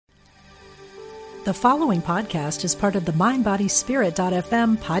The following podcast is part of the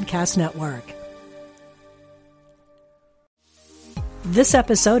MindBodySpirit.fm podcast network. This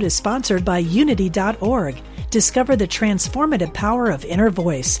episode is sponsored by Unity.org. Discover the transformative power of Inner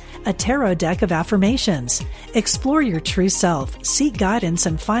Voice, a tarot deck of affirmations. Explore your true self, seek guidance,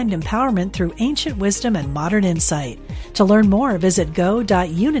 and find empowerment through ancient wisdom and modern insight. To learn more, visit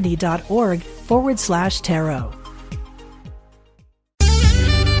go.unity.org/tarot.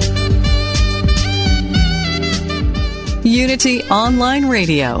 Unity Online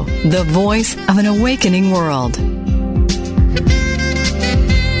Radio, the voice of an awakening world.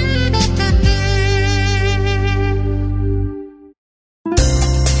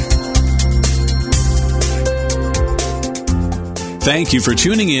 Thank you for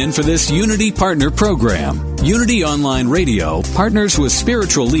tuning in for this Unity Partner Program. Unity Online Radio partners with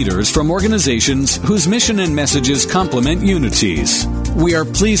spiritual leaders from organizations whose mission and messages complement Unity's. We are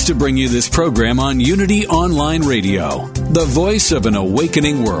pleased to bring you this program on Unity Online Radio, the voice of an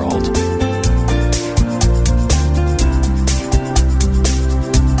awakening world.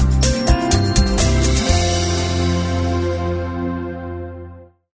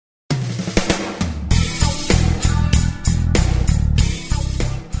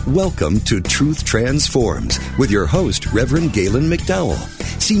 Welcome to Truth Transforms with your host, Reverend Galen McDowell,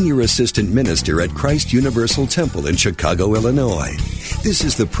 Senior Assistant Minister at Christ Universal Temple in Chicago, Illinois. This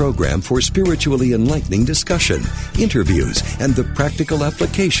is the program for spiritually enlightening discussion, interviews, and the practical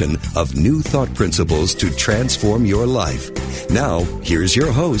application of new thought principles to transform your life. Now, here's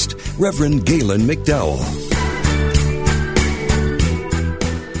your host, Reverend Galen McDowell.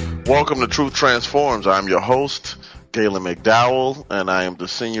 Welcome to Truth Transforms. I'm your host, Galen McDowell, and I am the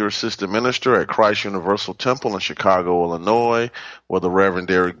Senior Assistant Minister at Christ Universal Temple in Chicago, Illinois, where the Reverend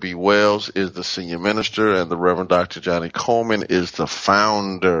Derek B. Wells is the Senior Minister and the Reverend Dr. Johnny Coleman is the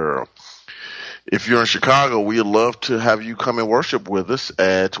founder. If you're in Chicago, we'd love to have you come and worship with us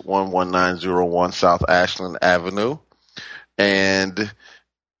at 11901 South Ashland Avenue, and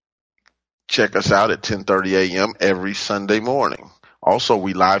check us out at 10:30 a.m. every Sunday morning. Also,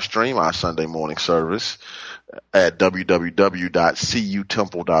 we live stream our Sunday morning service at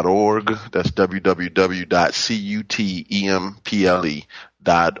www.cutemple.org. That's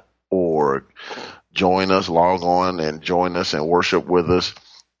www.cutemple.org. Join us, log on and join us and worship with us.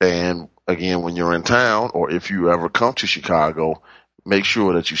 And again, when you're in town or if you ever come to Chicago, make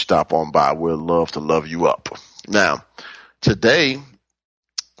sure that you stop on by. We'd love to love you up. Now, today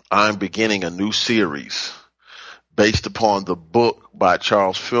I'm beginning a new series based upon the book by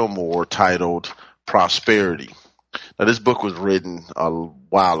Charles Fillmore titled Prosperity. Now, this book was written a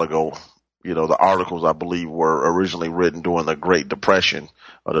while ago. You know, the articles, I believe, were originally written during the Great Depression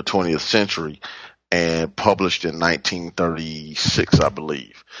of the 20th century and published in 1936, I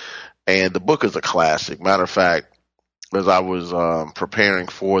believe. And the book is a classic. Matter of fact, as I was preparing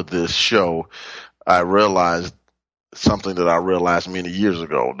for this show, I realized something that I realized many years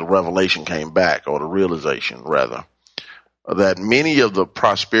ago. The revelation came back, or the realization, rather, that many of the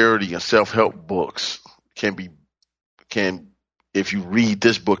prosperity and self-help books if you read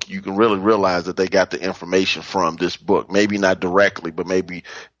this book, you can really realize that they got the information from this book. Maybe not directly, but maybe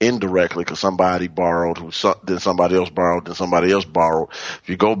indirectly, because somebody borrowed, then somebody else borrowed, then somebody else borrowed. If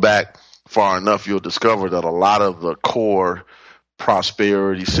you go back far enough, you'll discover that a lot of the core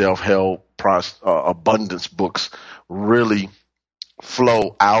prosperity, self-help, abundance books really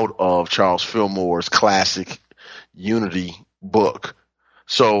flow out of Charles Fillmore's classic Unity book.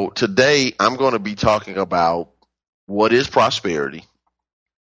 So today I'm going to be talking about what is prosperity,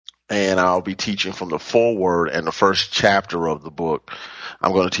 and I'll be teaching from the foreword and the first chapter of the book.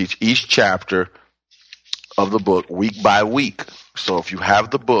 I'm going to teach each chapter of the book week by week. So if you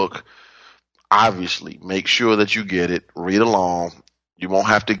have the book, obviously make sure that you get it, read along. You won't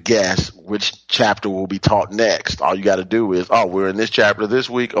have to guess which chapter will be taught next. All you got to do is, we're in this chapter this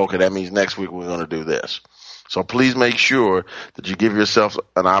week. Okay, that means next week we're going to do this. So please make sure that you give yourself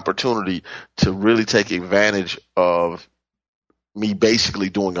an opportunity to really take advantage of me basically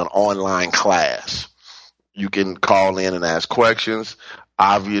doing an online class. You can call in and ask questions.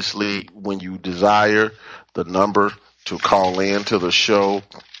 Obviously, when you desire, the number to call in to the show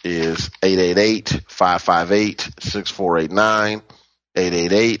is 888-558-6489,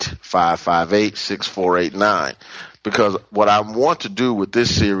 888-558-6489. Because what I want to do with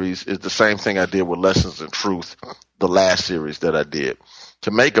this series is the same thing I did with Lessons in Truth, the last series that I did, to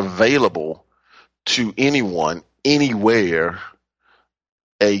make available to anyone, anywhere,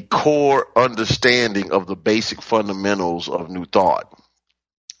 a core understanding of the basic fundamentals of New Thought.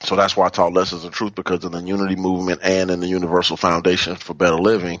 So that's why I taught Lessons of Truth, because in the Unity Movement and in the Universal Foundation for Better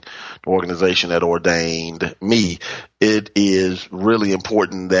Living, the organization that ordained me, it is really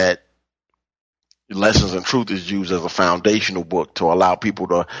important that Lessons in Truth is used as a foundational book to allow people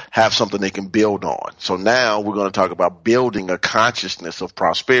to have something they can build on. So now we're going to talk about building a consciousness of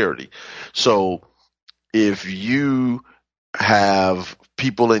prosperity. So if you have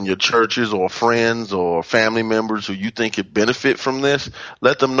people in your churches or friends or family members who you think could benefit from this,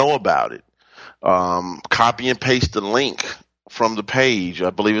 let them know about it. Copy and paste the link from the page. I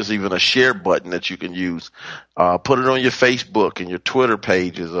believe there's even a share button that you can use. Put it on your Facebook and your Twitter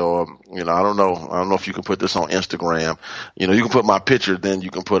pages, or, I don't know if you can put this on Instagram. You can put my picture, then you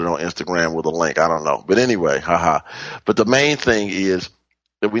can put it on Instagram with a link. I don't know. But anyway, But the main thing is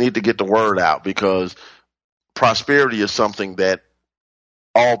that we need to get the word out, because prosperity is something that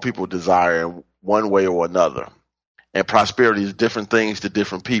all people desire in one way or another. And prosperity is different things to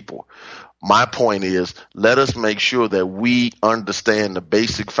different people. My point is, let us make sure that we understand the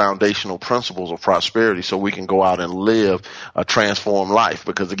basic foundational principles of prosperity so we can go out and live a transformed life.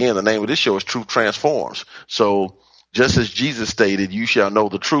 Because again, the name of this show is Truth Transforms. So just as Jesus stated, you shall know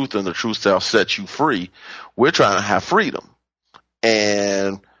the truth and the truth shall set you free. We're trying to have freedom.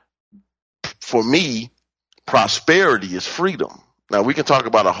 And for me, prosperity is freedom. Now, we can talk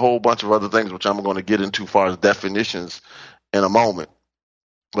about a whole bunch of other things, which I'm going to get into as far as definitions in a moment.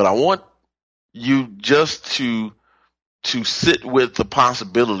 But I want you just to sit with the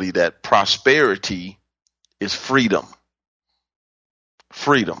possibility that prosperity is freedom.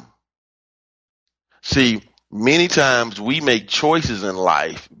 Freedom. See, many times we make choices in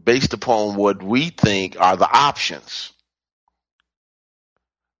life based upon what we think are the options.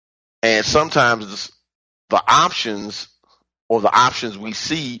 And sometimes the options we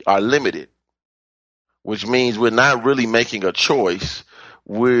see are limited, which means we're not really making a choice.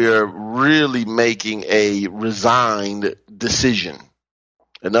 We're really making a resigned decision.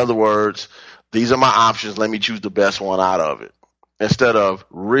 In other words, these are my options. Let me choose the best one out of it, instead of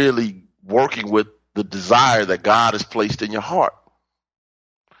really working with the desire that God has placed in your heart.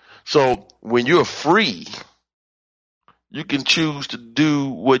 So when you're free, you can choose to do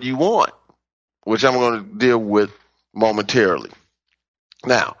what you want, which I'm going to deal with momentarily.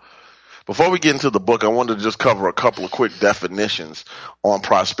 Now, before we get into the book, I wanted to just cover a couple of quick definitions on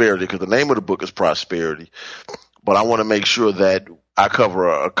prosperity, because the name of the book is Prosperity. But I want to make sure that I cover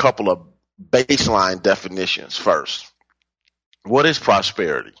a couple of baseline definitions first. What is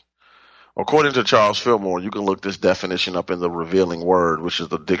prosperity? According to Charles Fillmore, you can look this definition up in the Revealing Word, which is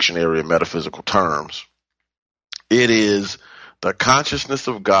the Dictionary of Metaphysical Terms. It is the consciousness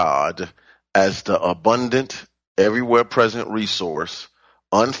of God as the abundant, everywhere present resource,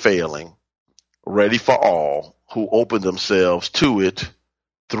 unfailing, ready for all who open themselves to it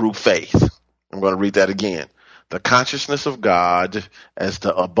through faith. I'm going to read that again. The consciousness of God as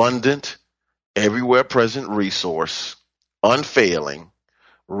the abundant, everywhere present resource, unfailing,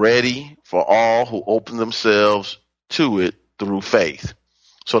 ready for all who open themselves to it through faith.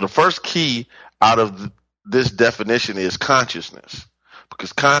 So the first key out of this definition is consciousness.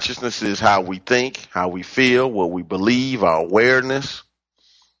 Because consciousness is how we think, how we feel, what we believe, our awareness.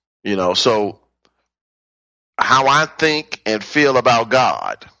 So how I think and feel about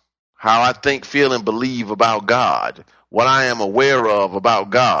God, how I think, feel, and believe about God, what I am aware of about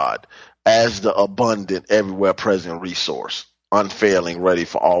God as the abundant, everywhere present resource, unfailing, ready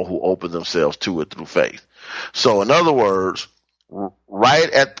for all who open themselves to it through faith. So in other words, right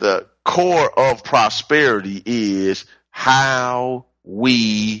at the core of prosperity is how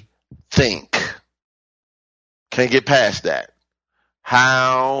we think. Can't get past that.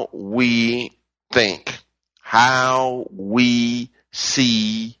 How we think. How we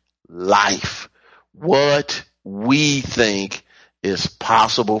see life. What we think is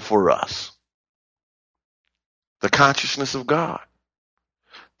possible for us. The consciousness of God.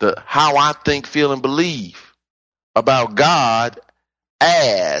 How I think, feel, and believe about God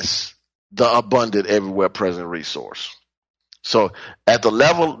as the abundant, everywhere present resource. So at the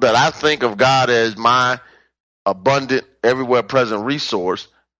level that I think of God as my abundant, everywhere present resource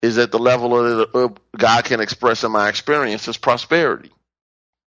is at the level of God can express in my experience as prosperity.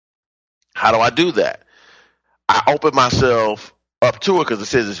 How do I do that? I open myself up to it because it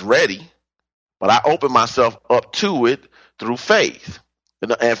says it's ready, but I open myself up to it through faith.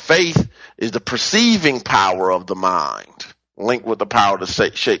 And faith is the perceiving power of the mind, linked with the power to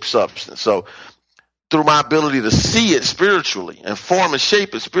shape substance. So through my ability to see it spiritually and form and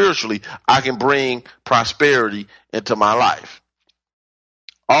shape it spiritually, I can bring prosperity into my life.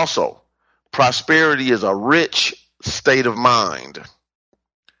 Also, prosperity is a rich state of mind.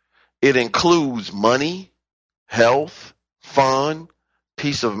 It includes money, health, fun,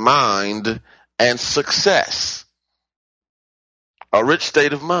 peace of mind, and success. A rich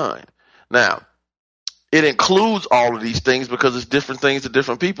state of mind. Now, it includes all of these things because it's different things to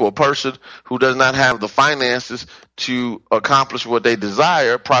different people. A person who does not have the finances to accomplish what they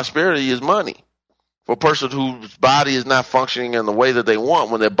desire, prosperity is money. For a person whose body is not functioning in the way that they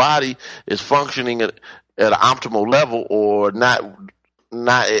want, when their body is functioning at an optimal level or not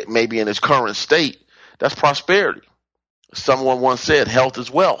maybe in its current state, that's prosperity. Someone once said, health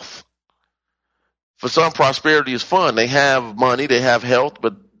is wealth. For some, prosperity is fun. They have money, they have health,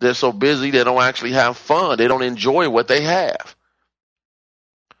 but they're so busy they don't actually have fun. They don't enjoy what they have.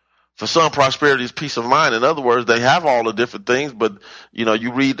 For some, prosperity is peace of mind. In other words, they have all the different things, but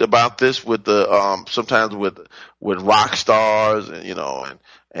you read about this with the sometimes with rock stars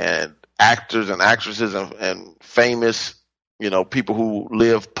and actors and actresses and famous people who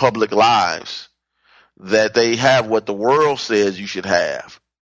live public lives, that they have what the world says you should have,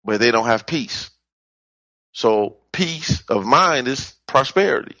 but they don't have peace. So peace of mind is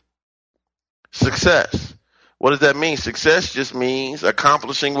prosperity. Success. What does that mean? Success just means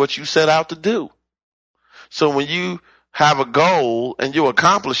accomplishing what you set out to do. So when you have a goal and you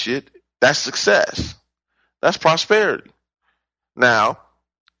accomplish it, that's success. That's prosperity. Now,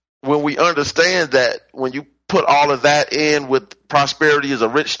 when we understand that, when you put all of that in with prosperity is a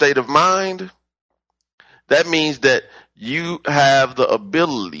rich state of mind, that means that you have the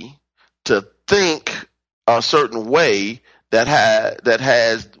ability to think a certain way that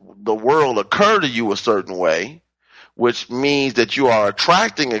has the world occur to you a certain way, which means that you are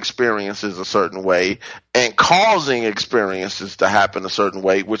attracting experiences a certain way and causing experiences to happen a certain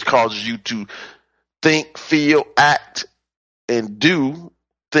way, which causes you to think, feel, act, and do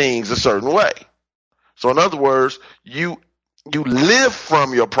things a certain way. So in other words, you live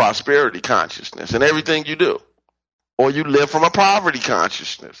from your prosperity consciousness in everything you do, or you live from a poverty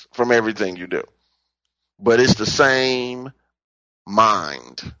consciousness from everything you do. But it's the same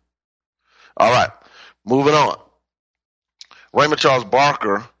mind. All right, moving on. Raymond Charles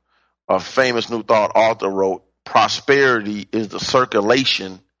Barker, a famous New Thought author, wrote, "Prosperity is the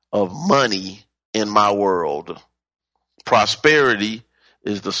circulation of money in my world." Prosperity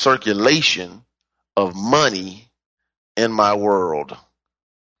is the circulation of money in my world.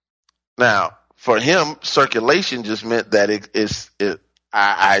 Now, for him, circulation just meant that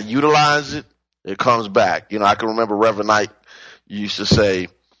I utilize it, it comes back. I can remember Reverend Knight used to say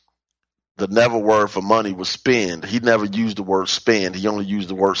the never word for money was spend. He never used the word spend. He only used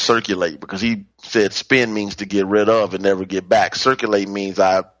the word circulate, because he said spend means to get rid of and never get back. Circulate means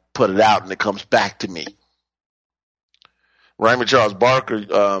I put it out and it comes back to me. Raymond Charles Barker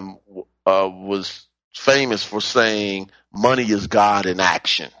was famous for saying money is God in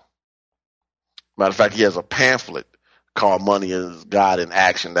action. Matter of fact, he has a pamphlet called Money is God in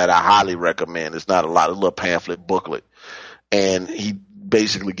Action that I highly recommend. It's not a little pamphlet booklet. And he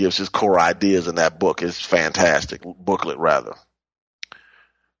basically gives his core ideas in that book. It's fantastic booklet, rather.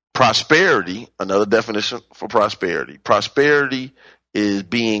 Prosperity, another definition for prosperity. Prosperity is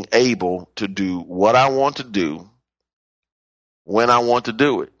being able to do what I want to do when I want to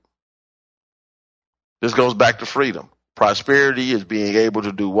do it. This goes back to freedom. Prosperity is being able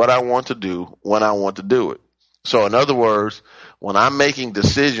to do what I want to do when I want to do it. So in other words, when I'm making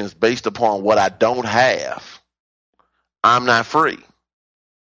decisions based upon what I don't have, I'm not free.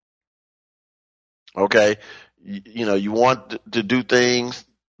 Okay? You want to do things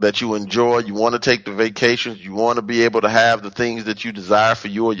that you enjoy. You want to take the vacations. You want to be able to have the things that you desire for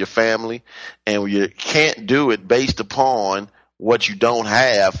you or your family. And you can't do it based upon what you don't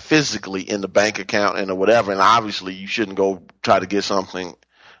have physically in the bank account and or whatever. And obviously you shouldn't go try to get something,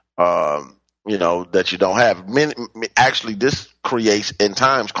 that you don't have. Actually, this creates in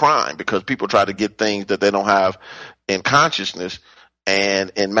times crime, because people try to get things that they don't have in consciousness,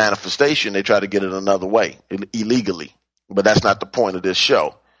 and in manifestation, they try to get it another way, illegally. But that's not the point of this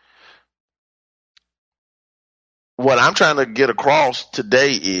show. What I'm trying to get across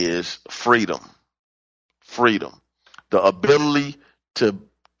today is freedom. Freedom. The ability to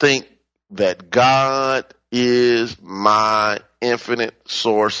think that God is my infinite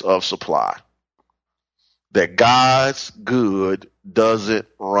source of supply. That God's good doesn't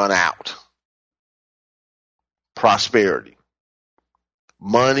run out. Prosperity.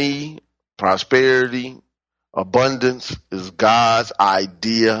 Money, prosperity, abundance is God's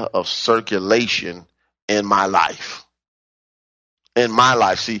idea of circulation in my life. In my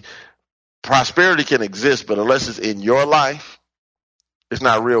life. See, prosperity can exist, but unless it's in your life, it's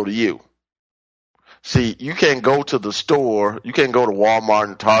not real to you. See, you can't go to the store. You can't go to Walmart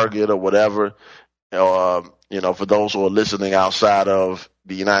and Target or whatever. For those who are listening outside of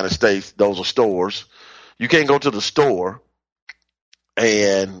the United States, those are stores. You can't go to the store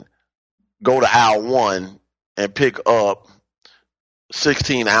and go to aisle 1 and pick up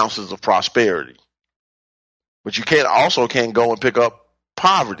 16 ounces of prosperity. But you can't go and pick up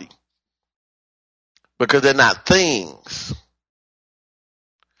poverty, because they're not things.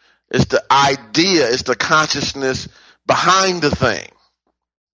 It's the idea, it's the consciousness behind the thing.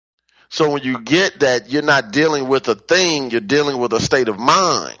 So when you get that, you're not dealing with a thing, you're dealing with a state of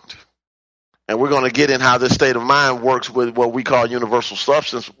mind. And we're going to get in how this state of mind works with what we call universal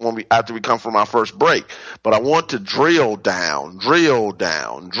substance after we come from our first break. But I want to drill down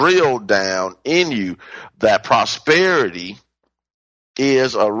in you that prosperity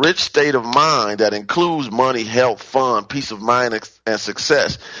is a rich state of mind that includes money, health, fun, peace of mind, and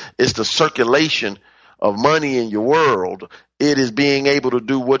success. It's the circulation of money in your world. It is being able to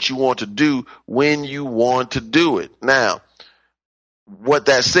do what you want to do when you want to do it. Now, what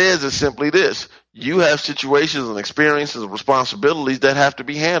that says is simply this. You have situations and experiences and responsibilities that have to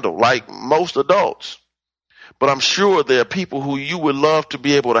be handled, like most adults. But I'm sure there are people who you would love to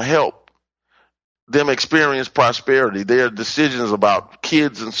be able to help them experience prosperity. There are decisions about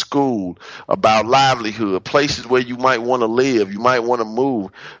kids in school, about livelihood, places where you might want to live, you might want to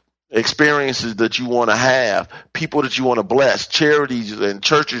move, experiences that you want to have, people that you want to bless, charities and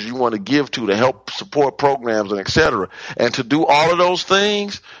churches you want to give to help support programs, and etc. And to do all of those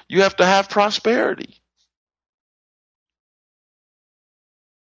things, you have to have prosperity.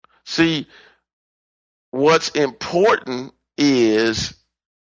 See, what's important is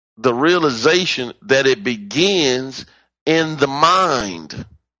the realization that it begins in the mind.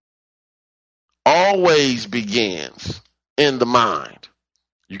 Always begins in the mind.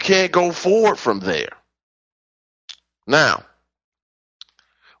 You can't go forward from there. Now,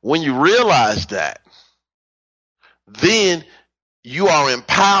 when you realize that, then you are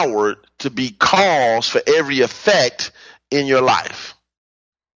empowered to be cause for every effect in your life.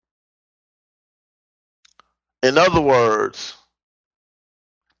 In other words,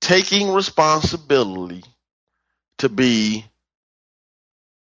 taking responsibility to be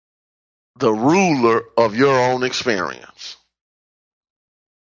the ruler of your own experience.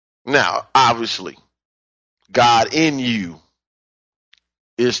 Now, obviously, God in you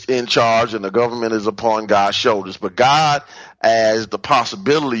is in charge and the government is upon God's shoulders. But God, as the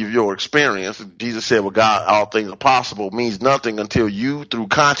possibility of your experience, Jesus said, with God, all things are possible, means nothing until you, through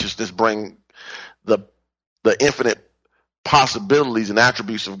consciousness, bring the infinite possibilities and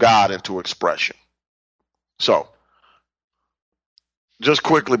attributes of God into expression. So, just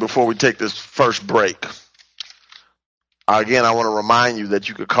quickly before we take this first break, again, I want to remind you that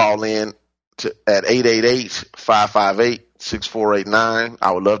you could call in at 888-558-6489.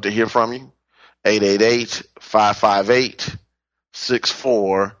 I would love to hear from you.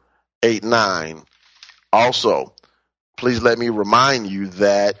 888-558-6489. Also, please let me remind you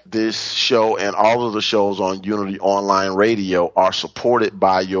that this show and all of the shows on Unity Online Radio are supported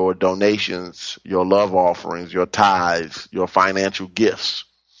by your donations, your love offerings, your tithes, your financial gifts.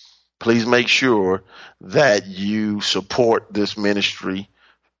 Please make sure that you support this ministry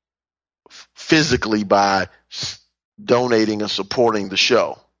physically by donating and supporting the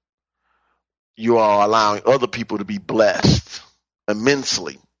show. You are allowing other people to be blessed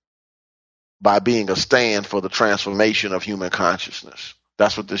immensely by being a stand for the transformation of human consciousness.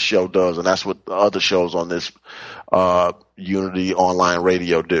 That's what this show does, and that's what the other shows on this Unity Online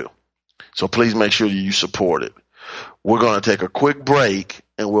Radio do. So please make sure you support it. We're going to take a quick break,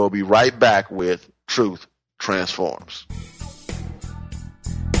 and we'll be right back with Truth Transforms.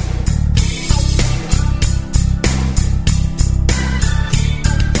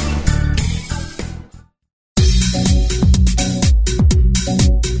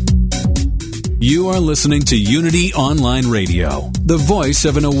 You are listening to Unity Online Radio, the voice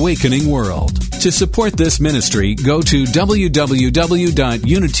of an awakening world. To support this ministry, go to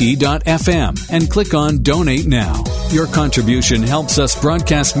www.unity.fm and click on Donate Now. Your contribution helps us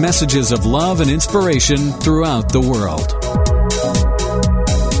broadcast messages of love and inspiration throughout the world.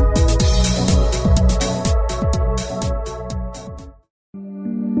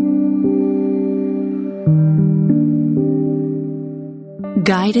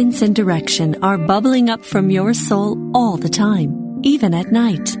 Guidance and direction are bubbling up from your soul all the time, even at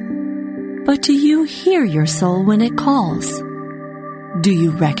night. But do you hear your soul when it calls? Do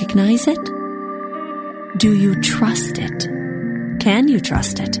you recognize it? Do you trust it? Can you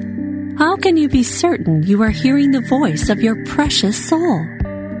trust it? How can you be certain you are hearing the voice of your precious soul?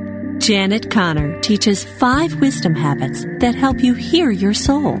 Janet Connor teaches 5 wisdom habits that help you hear your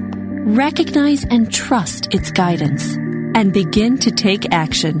soul, recognize and trust its guidance, and begin to take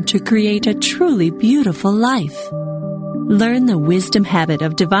action to create a truly beautiful life. Learn the wisdom habit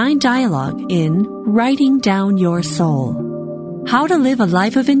of divine dialogue in Writing Down Your Soul. How to live a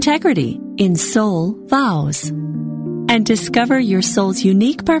life of integrity in Soul Vows. And discover your soul's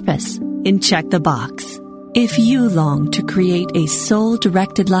unique purpose in Check the Box. If you long to create a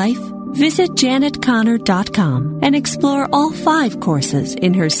soul-directed life, visit janetconnor.com and explore all 5 courses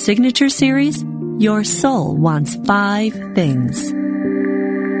in her signature series, Your Soul Wants 5 Things.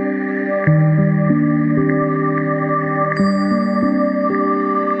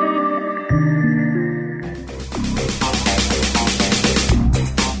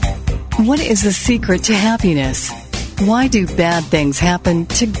 What is the secret to happiness? Why do bad things happen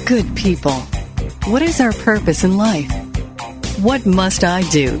to good people? What is our purpose in life? What must I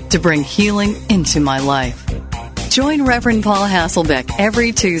do to bring healing into my life? Join Reverend Paul Hasselbeck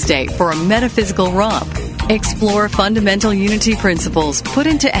every Tuesday for a metaphysical romp. Explore fundamental unity principles put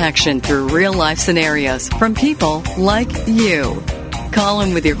into action through real-life scenarios from people like you. Call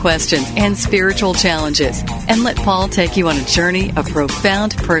him with your questions and spiritual challenges, and let Paul take you on a journey of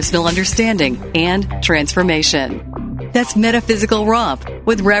profound personal understanding and transformation. That's Metaphysical Romp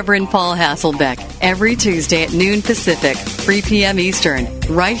with Reverend Paul Hasselbeck every Tuesday at noon Pacific, 3 p.m. Eastern,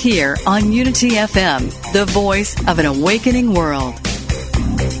 right here on Unity FM, the voice of an awakening world.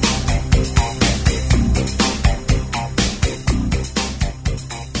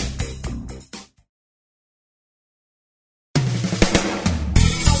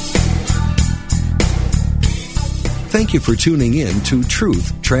 Thank you for tuning in to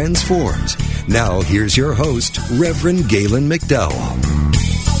Truth Transforms. Now, here's your host, Reverend Galen McDowell.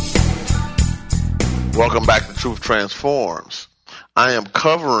 Welcome back to Truth Transforms. I am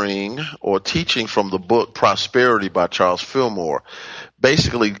covering or teaching from the book Prosperity by Charles Fillmore,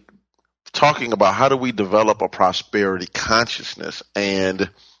 basically talking about how do we develop a prosperity consciousness. And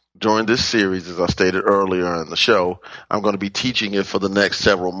during this series, as I stated earlier in the show, I'm going to be teaching it for the next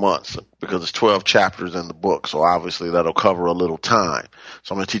several months because it's 12 chapters in the book. So obviously that'll cover a little time.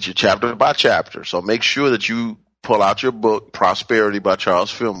 So I'm going to teach you chapter by chapter. So make sure that you pull out your book, Prosperity by Charles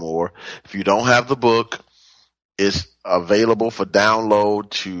Fillmore. If you don't have the book, it's available for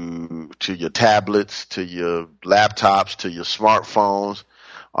download to your tablets, to your laptops, to your smartphones.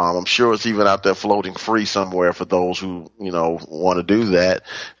 I'm sure it's even out there floating free somewhere for those who, want to do that.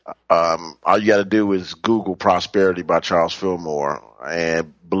 All you got to do is Google Prosperity by Charles Fillmore,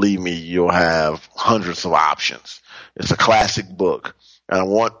 and believe me, you'll have hundreds of options. It's a classic book, and I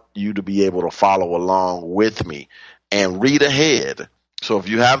want you to be able to follow along with me and read ahead. So if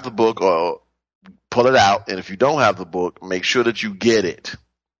you have the book, pull it out, and if you don't have the book, make sure that you get it.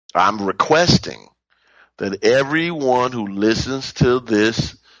 I'm requesting that everyone who listens to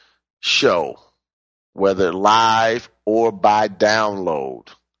this show, whether live or by download,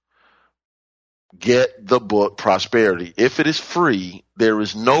 get the book Prosperity. If it is free, there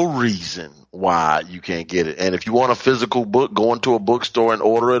is no reason why you can't get it. And if you want a physical book, go into a bookstore and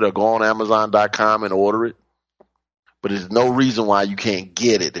order it, or go on Amazon.com and order it. But there's no reason why you can't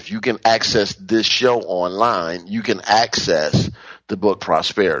get it. If you can access this show online, you can access the book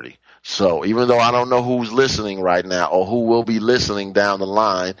Prosperity. So even though I don't know who's listening right now or who will be listening down the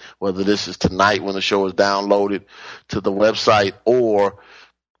line, whether this is tonight when the show is downloaded to the website or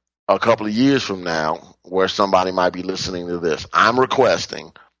a couple of years from now where somebody might be listening to this, I'm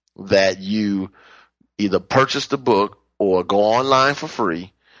requesting that you either purchase the book or go online for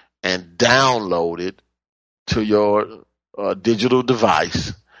free and download it to your digital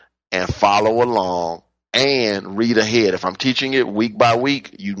device and follow along and read ahead. If I'm teaching it week by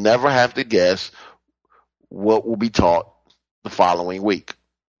week, you never have to guess what will be taught the following week.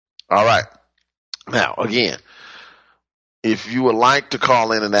 All right. Now, again, if you would like to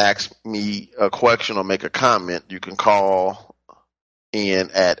call in and ask me a question or make a comment, you can call in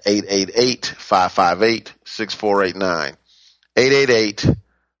at 888-558-6489.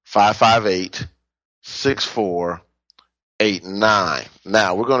 888-558-6489.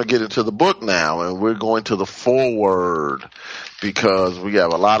 Now, we're going to get into the book now, and we're going to the foreword because we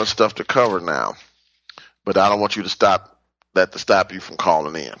have a lot of stuff to cover now. But I don't want you to stop you from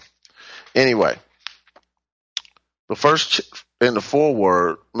calling in. Anyway, the first in the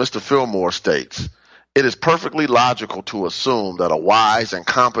foreword, Mr. Fillmore states, "It is perfectly logical to assume that a wise and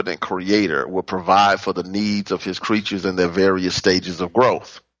competent creator will provide for the needs of his creatures in their various stages of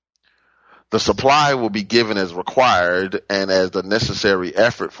growth. The supply will be given as required and as the necessary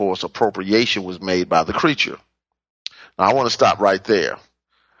effort for its appropriation was made by the creature." Now, I want to stop right there.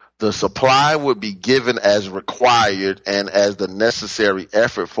 the supply would be given as required and as the necessary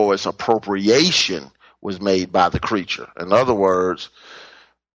effort for its appropriation was made by the creature. In other words,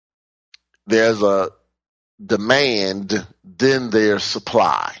 there's a demand, then there's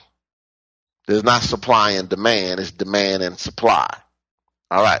supply. There's not supply and demand, it's demand and supply.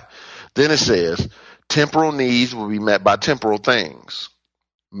 All right. Then it says, temporal needs will be met by temporal things,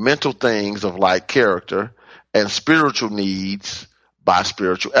 mental things of like character, and spiritual needs by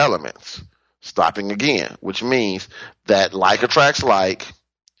spiritual elements. Stopping again, which means that like attracts like,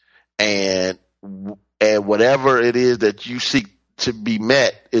 and whatever it is that you seek to be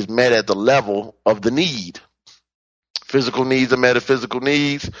met is met at the level of the need. Physical needs are met at physical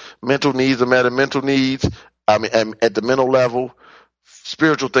needs. Mental needs are met at mental needs. At the mental level.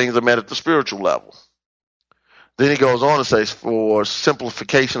 Spiritual things are met at the spiritual level. Then he goes on to say, for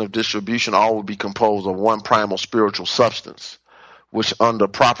simplification of distribution, all will be composed of one primal spiritual substance, which under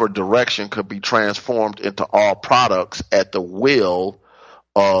proper direction could be transformed into all products at the will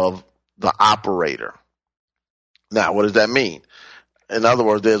of the operator. Now, what does that mean? In other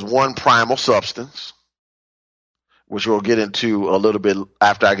words, there's one primal substance, which we'll get into a little bit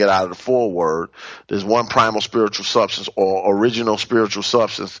after I get out of the foreword. There's one primal spiritual substance or original spiritual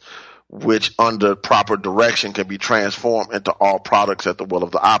substance, which under proper direction can be transformed into all products at the will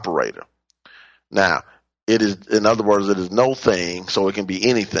of the operator. Now, it is, in other words, it is no thing, so it can be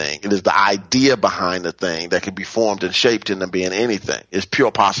anything. It is the idea behind the thing that can be formed and shaped into being anything. It's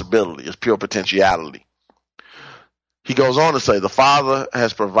pure possibility. It's pure potentiality. He goes on to say, the Father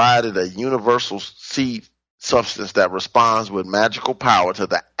has provided a universal seed substance that responds with magical power to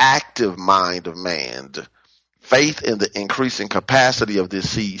the active mind of man. Faith in the increasing capacity of this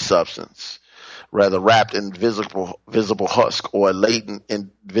seed substance, rather wrapped in visible husk or latent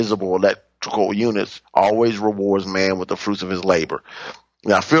invisible electrical units, always rewards man with the fruits of his labor.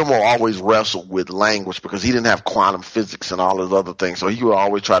 Now, Fillmore always wrestled with language because he didn't have quantum physics and all those other things, so he would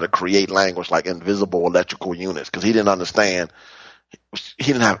always try to create language like invisible electrical units because he didn't understand. He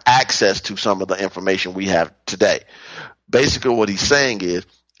didn't have access to some of the information we have today. Basically, what he's saying is,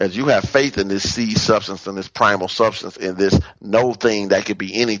 as you have faith in this seed substance and this primal substance, in this no thing that could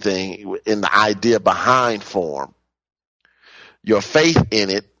be anything, in the idea behind form, your faith in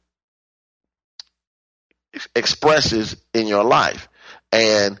it expresses in your life.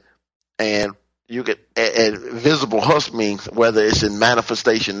 And you get, and visible husk means whether it's in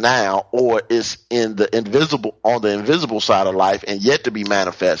manifestation now or it's in the invisible, on the invisible side of life and yet to be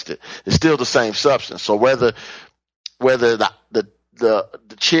manifested. It's still the same substance. So whether the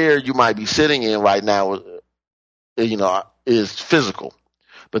chair you might be sitting in right now, is physical,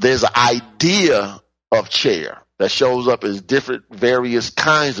 but there's an idea of chair that shows up as different, various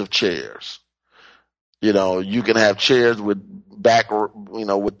kinds of chairs. You can have chairs with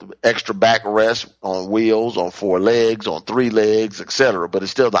with extra backrest on wheels, on 4 legs, on 3 legs, etc. But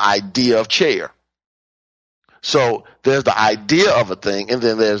it's still the idea of chair. So there's the idea of a thing, and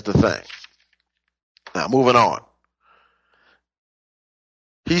then there's the thing. Now, moving on.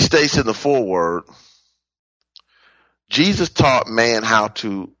 He states in the foreword, Jesus taught man how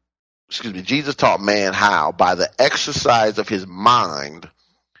by the exercise of his mind,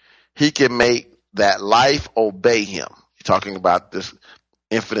 he can make that life obey him. Talking about this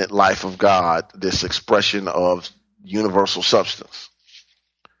infinite life of God, this expression of universal substance.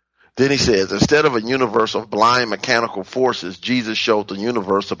 Then he says, instead of a universe of blind mechanical forces, Jesus showed the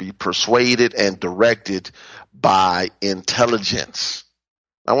universe to be persuaded and directed by intelligence.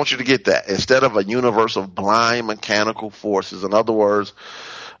 I want you to get that. Instead of a universe of blind mechanical forces, in other words,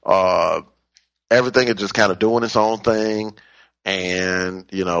 everything is just kind of doing its own thing. And,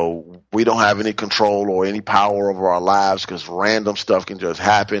 we don't have any control or any power over our lives because random stuff can just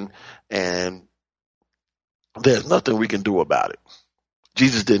happen and there's nothing we can do about it.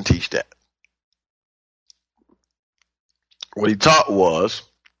 Jesus didn't teach that. What he taught was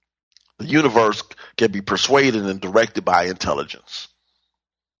the universe can be persuaded and directed by intelligence.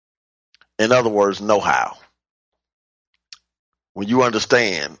 In other words, know-how. When you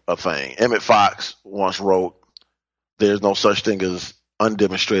understand a thing, Emmett Fox once wrote, there's no such thing as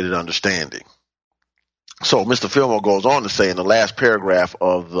undemonstrated understanding. So Mr. Fillmore goes on to say in the last paragraph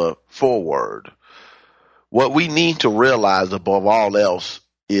of the foreword, what we need to realize above all else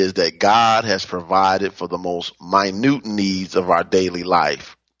is that God has provided for the most minute needs of our daily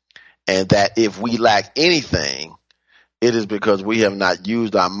life, and that if we lack anything, it is because we have not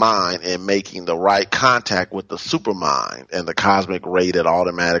used our mind in making the right contact with the supermind and the cosmic ray that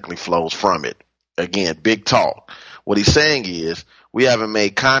automatically flows from it. Again, big talk. What he's saying is we haven't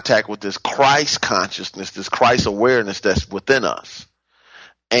made contact with this Christ consciousness, this Christ awareness that's within us.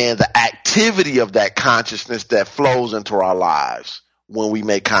 and the activity of that consciousness that flows into our lives when we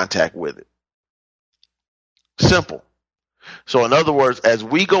make contact with it. Simple. So in other words, as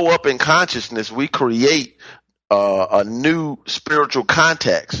we go up in consciousness, we create a new spiritual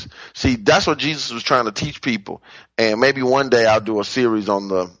context. See, that's what Jesus was trying to teach people. And maybe one day I'll do a series on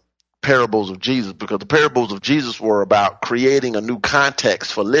the parables of Jesus, because the parables of Jesus were about creating a new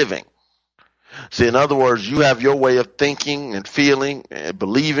context for living. See, in other words, you have your way of thinking and feeling and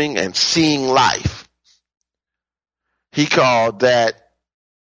believing and seeing life. He called that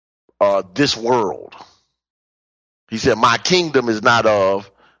this world. He said, my kingdom is not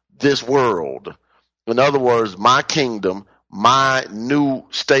of this world. In other words, my kingdom, my new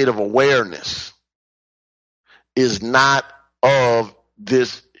state of awareness is not of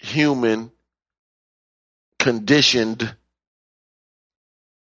this human conditioned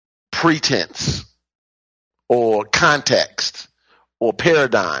pretense or context or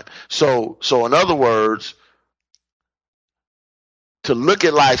paradigm. So in other words, to look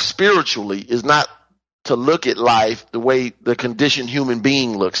at life spiritually is not to look at life the way the conditioned human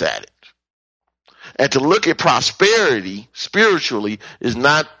being looks at it. And to look at prosperity spiritually is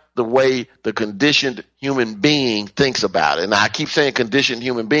not the way the conditioned human being thinks about it. And I keep saying conditioned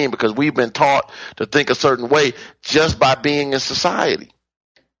human being because we've been taught to think a certain way just by being in society.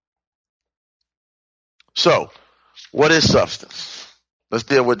 So, what is substance? Let's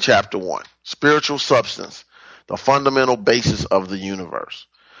deal with chapter 1. Spiritual substance, the fundamental basis of the universe.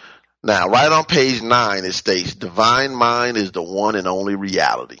 Now, right on page 9, it states, divine mind is the one and only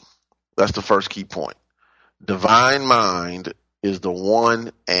reality. That's the first key point. Divine mind is the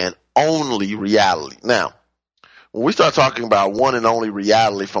one and only reality. Now, when we start talking about one and only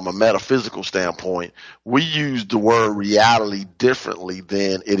reality from a metaphysical standpoint, we use the word reality differently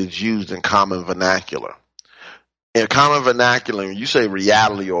than it is used in common vernacular. In common vernacular, when you say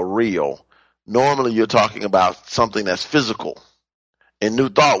reality or real, normally you're talking about something that's physical. In New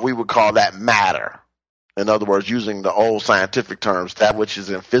Thought, we would call that matter. In other words, using the old scientific terms, that which is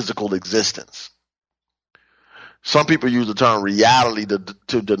in physical existence. Some people use the term reality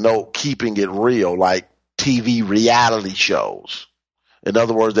to denote keeping it real, like TV reality shows. In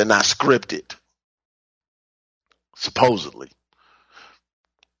other words, they're not scripted, supposedly.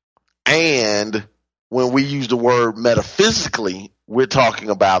 And when we use the word metaphysically, we're talking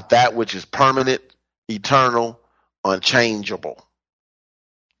about that which is permanent, eternal, unchangeable.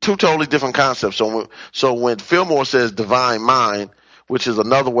 Two totally different concepts. So when Fillmore says divine mind, which is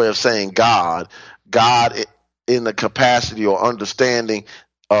another way of saying God in the capacity or understanding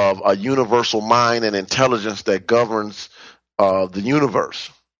of a universal mind and intelligence that governs the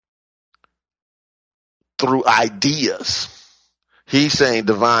universe through ideas. He's saying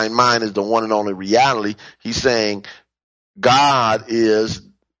divine mind is the one and only reality. He's saying God is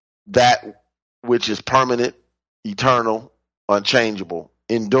that which is permanent, eternal, unchangeable,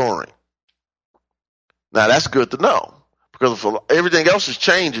 enduring. Now that's good to know, because if everything else is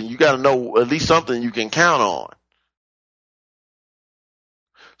changing, you got to know at least something you can count on.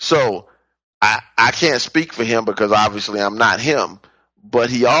 So I can't speak for him because obviously I'm not him, but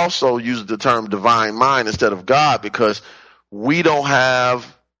he also used the term divine mind instead of God because we don't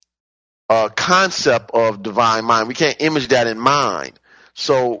have a concept of divine mind. We can't image that in mind.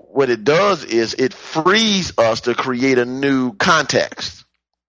 So what it does is it frees us to create a new context.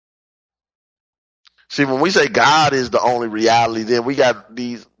 See, when we say God is the only reality, then we got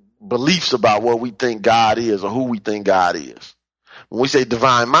these beliefs about what we think God is or who we think God is. When we say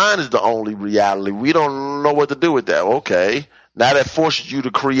divine mind is the only reality, we don't know what to do with that. Okay, now that forces you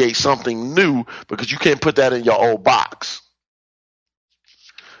to create something new because you can't put that in your old box.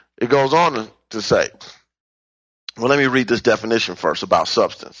 It goes on to say, well, let me read this definition first about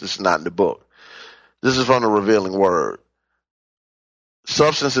substance. This is not in the book. This is from the Revealing Word.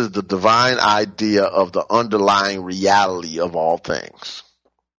 Substance is the divine idea of the underlying reality of all things.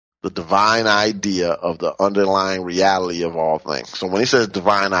 The divine idea of the underlying reality of all things. So when he says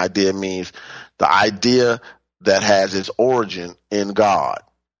divine idea, it means the idea that has its origin in God.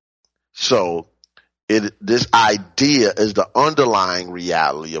 So this idea is the underlying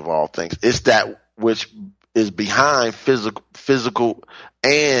reality of all things. It's that which is behind physical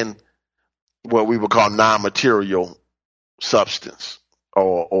and what we would call non-material substance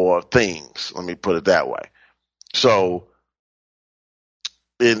or things. Let me put it that way. So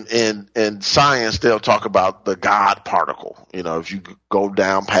in science, they'll talk about the God particle. You know, if you go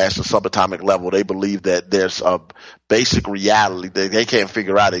down past the subatomic level, they believe that there's a basic reality that they can't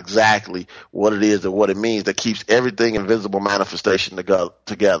figure out exactly what it is and what it means that keeps everything in visible manifestation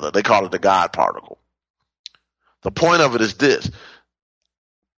together. They call it the God particle. The point of it is this.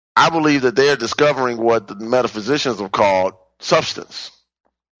 I believe that they're discovering what the metaphysicians have called substance,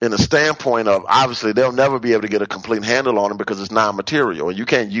 in the standpoint of, obviously they'll never be able to get a complete handle on it because it's non-material, and you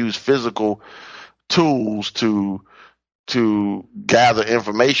can't use physical tools to gather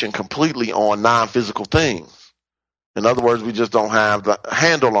information completely on non-physical things. In other words, we just don't have the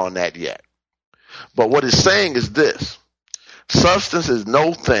handle on that yet. But what it's saying is this: substance is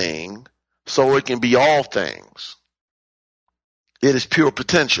no thing, so it can be all things. It is pure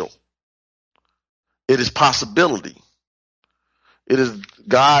potential. It is possibility. It is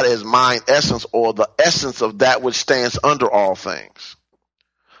God as mind essence, or the essence of that which stands under all things.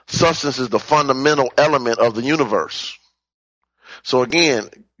 Substance is the fundamental element of the universe. So again,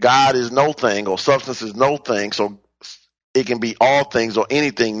 God is no thing, or substance is no thing, so it can be all things or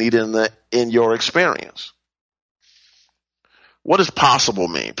anything needed in your experience. What does possible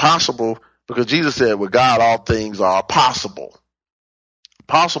mean? Possible, because Jesus said with God all things are possible.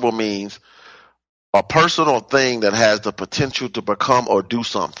 Possible means a person or thing that has the potential to become or do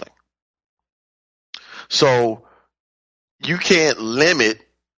something. So you can't limit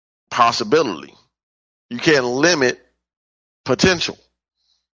possibility. You can't limit potential.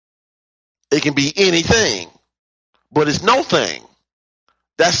 It can be anything, but it's no thing.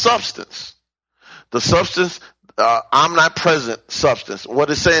 That's substance. The substance, omnipresent substance. What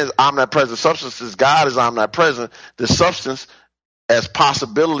it says, omnipresent substance, is God is omnipresent. The substance as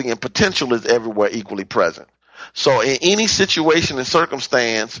possibility and potential is everywhere equally present. So in any situation and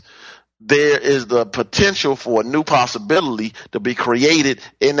circumstance, there is the potential for a new possibility to be created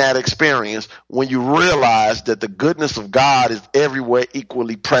in that experience when you realize that the goodness of God is everywhere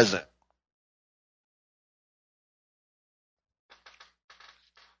equally present.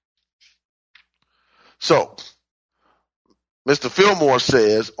 So, Mr. Fillmore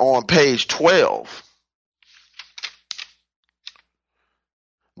says on page 12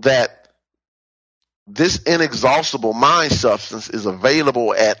 that this inexhaustible mind substance is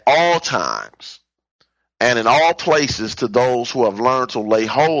available at all times and in all places to those who have learned to lay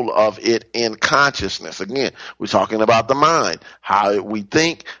hold of it in consciousness. Again, we're talking about the mind, how we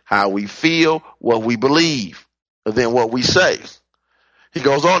think, how we feel, what we believe, and then what we say. He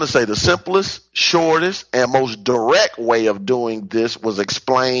goes on to say the simplest, shortest, and most direct way of doing this was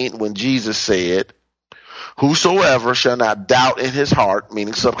explained when Jesus said, "Whosoever shall not doubt in his heart,"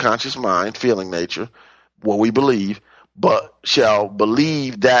 meaning subconscious mind, feeling nature, what we believe, "but shall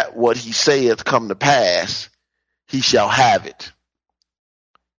believe that what he saith come to pass, he shall have it."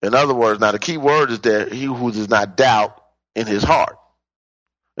 In other words, now the key word is that he who does not doubt in his heart.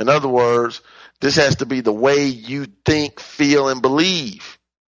 In other words, this has to be the way you think, feel, and believe.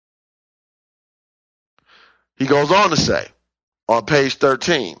 He goes on to say on page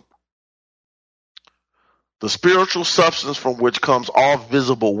 13, the spiritual substance from which comes all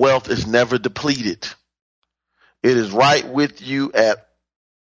visible wealth is never depleted. It is right with you it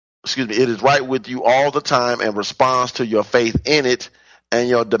is right with you all the time and responds to your faith in it and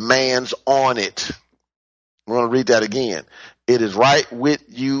your demands on it. I'm going to read that again. It is right with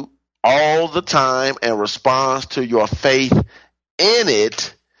you all the time and responds to your faith in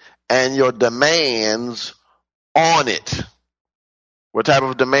it and your demands on it. What type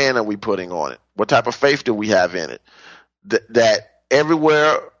of demand are we putting on it? What type of faith do we have in it? That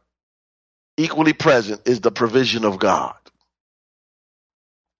everywhere equally present is the provision of God.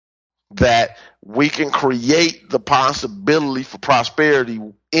 That we can create the possibility for prosperity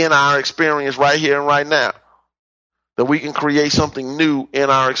in our experience right here and right now. That we can create something new in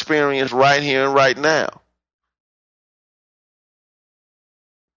our experience right here and right now.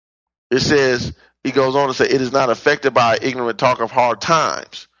 It says, he goes on to say, it is not affected by ignorant talk of hard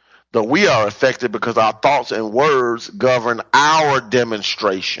times, though we are affected because our thoughts and words govern our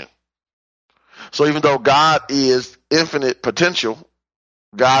demonstration. So even though God is infinite potential,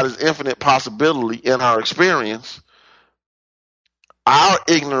 God is infinite possibility in our experience, God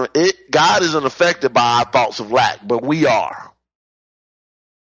isn't affected by our thoughts of lack, but we are.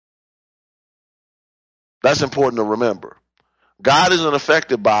 That's important to remember. God isn't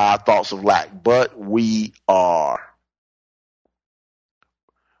affected by our thoughts of lack, but we are.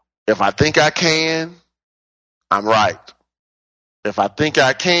 If I think I can, I'm right. If I think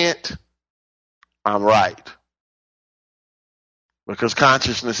I can't, I'm right. Because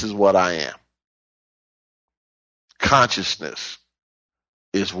consciousness is what I am. Consciousness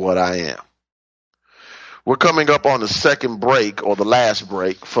is what I am. We're coming up on the second break, or the last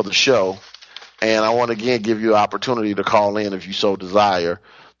break for the show. And I want to again give you an opportunity to call in if you so desire.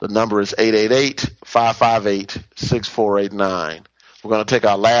 The number is 888-558-6489. We're going to take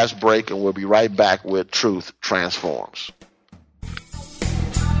our last break and we'll be right back with Truth Transforms.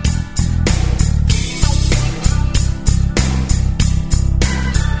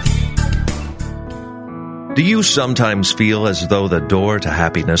 Do you sometimes feel as though the door to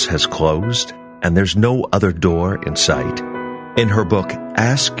happiness has closed and there's no other door in sight? In her book,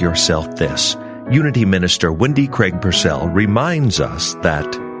 Ask Yourself This, Unity Minister Wendy Craig Purcell reminds us that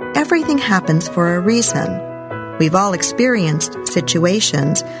everything happens for a reason. We've all experienced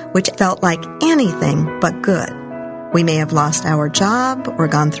situations which felt like anything but good. We may have lost our job or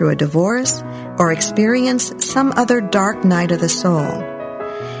gone through a divorce or experienced some other dark night of the soul.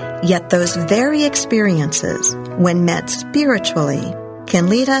 Yet those very experiences, when met spiritually, can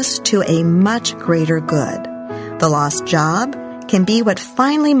lead us to a much greater good. The lost job can be what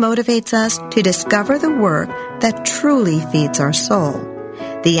finally motivates us to discover the work that truly feeds our soul.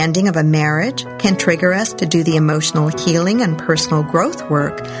 The ending of a marriage can trigger us to do the emotional healing and personal growth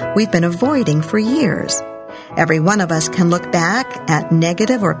work we've been avoiding for years. Every one of us can look back at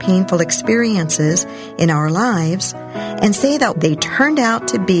negative or painful experiences in our lives and say that they turned out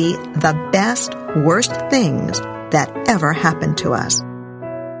to be the best, worst things that ever happened to us.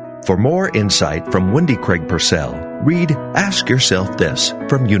 For more insight from Wendy Craig Purcell, read Ask Yourself This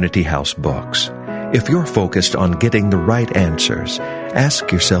from Unity House Books. If you're focused on getting the right answers,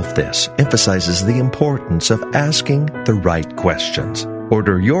 Ask Yourself This emphasizes the importance of asking the right questions.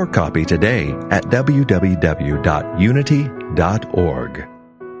 Order your copy today at www.unity.org.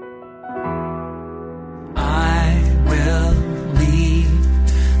 I will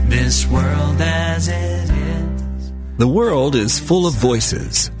leave this world as it is. The world is full of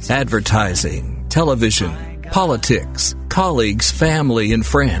voices, advertising, television, politics, colleagues, family, and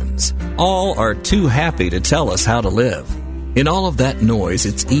friends. All are too happy to tell us how to live. In all of that noise,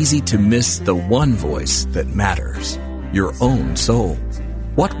 it's easy to miss the one voice that matters, your own soul.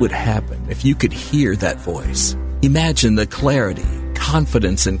 What would happen if you could hear that voice? Imagine the clarity,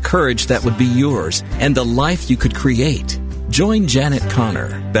 confidence, and courage that would be yours and the life you could create. Join Janet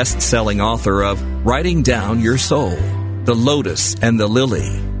Conner, best-selling author of Writing Down Your Soul, The Lotus and the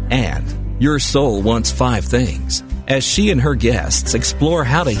Lily, and Your Soul Wants 5 Things, as she and her guests explore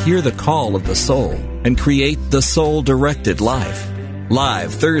how to hear the call of the soul and create the soul-directed life.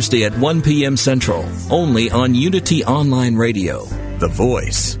 Live Thursday at 1 p.m. Central, only on Unity Online Radio, the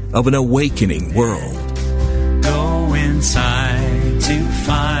voice of an awakening world. Go inside to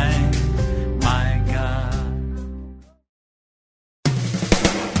find my God.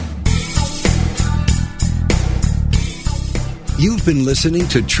 You've been listening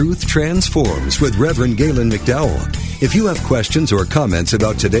to Truth Transforms with Reverend Galen McDowell. If you have questions or comments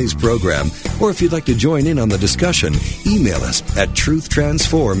about today's program, or if you'd like to join in on the discussion, email us at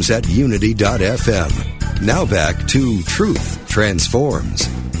truthtransforms@unity.fm. Now back to Truth Transforms.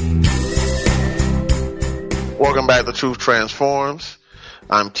 Welcome back to Truth Transforms.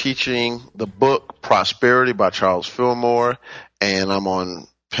 I'm teaching the book Prosperity by Charles Fillmore, and I'm on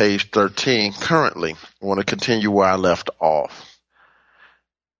page 13 currently. I want to continue where I left off.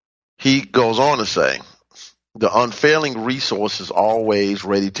 He goes on to say, the unfailing resource is always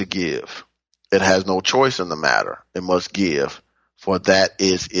ready to give. It has no choice in the matter. It must give, for that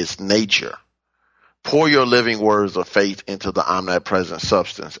is its nature. Pour your living words of faith into the omnipresent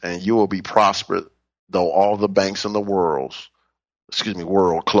substance, and you will be prospered, though all the banks in the world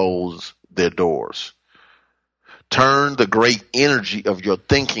close their doors. Turn the great energy of your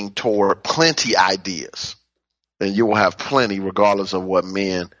thinking toward plenty ideas, and you will have plenty regardless of what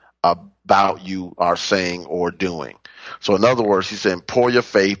men about you are saying or doing. So in other words, he's saying, pour your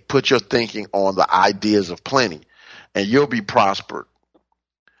faith, put your thinking on the ideas of plenty, and you'll be prospered,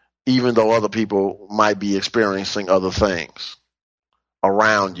 even though other people might be experiencing other things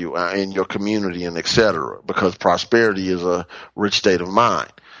around you, in your community, and etc., because prosperity is a rich state of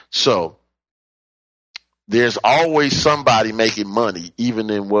mind. So there's always somebody making money, even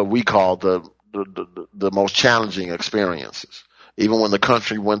in what we call the most challenging experiences. Even when the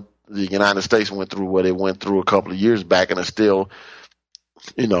United States went through what it went through a couple of years back, and it's still,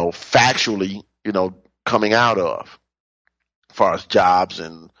 factually, coming out of, as far as jobs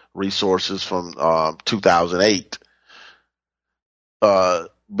and resources from 2008. But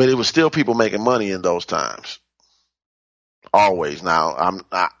it was still people making money in those times. Always. Now,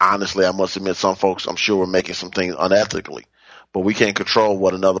 honestly, I must admit, some folks, I'm sure, were making some things unethically, but we can't control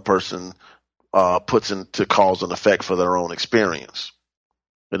what another person puts into cause and effect for their own experience.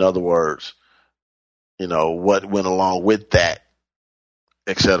 In other words, what went along with that,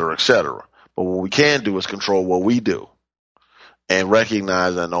 et cetera, et cetera. But what we can do is control what we do and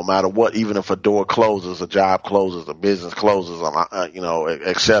recognize that no matter what, even if a door closes, a job closes, a business closes,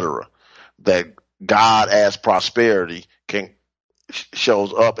 et cetera, that God as prosperity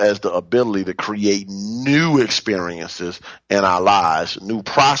shows up as the ability to create new experiences in our lives, new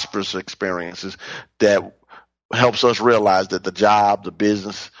prosperous experiences that helps us realize that the job, the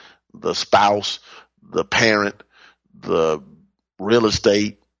business, the spouse, the parent, the real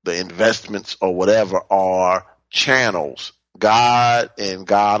estate, the investments or whatever are channels. God and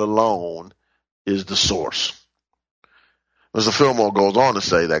God alone is the source. Mr. Fillmore goes on to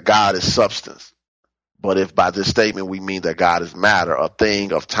say that God is substance. But if by this statement we mean that God is matter, a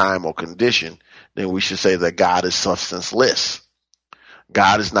thing of time or condition, then we should say that God is substanceless.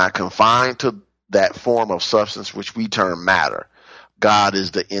 God is not confined to that form of substance which we term matter. God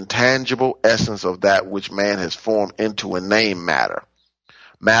is the intangible essence of that which man has formed into a name matter.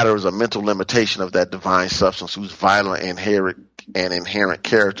 Matter is a mental limitation of that divine substance whose violent inherent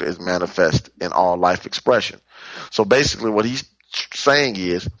character is manifest in all life expression. So basically what he's saying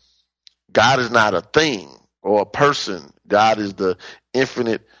is God is not a thing or a person. God is the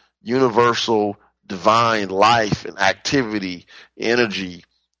infinite, universal, divine life and activity, energy.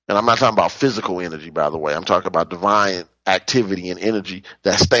 And I'm not talking about physical energy, by the way. I'm talking about divine activity and energy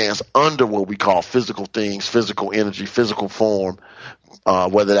that stands under what we call physical things, physical energy, physical form,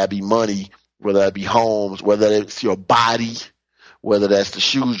 whether that be money, whether that be homes, whether it's your body, whether that's the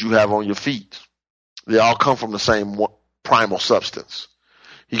shoes you have on your feet. They all come from the same primal substance.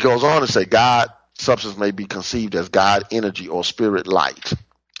 He goes on to say God substance may be conceived as God energy or spirit light.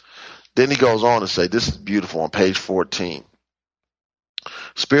 Then he goes on to say, this is beautiful on page 14.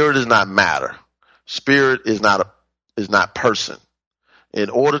 Spirit is not matter. Spirit is not person. In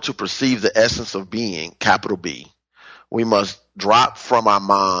order to perceive the essence of being, capital B, we must drop from our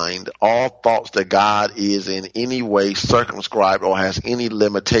mind all thoughts that God is in any way circumscribed or has any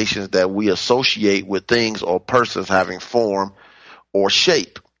limitations that we associate with things or persons having form or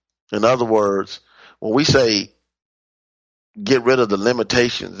shape. In other words, when we say get rid of the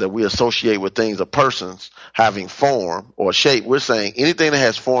limitations that we associate with things or persons having form or shape, we're saying anything that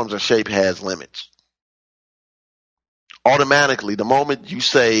has forms and shape has limits. Automatically, the moment you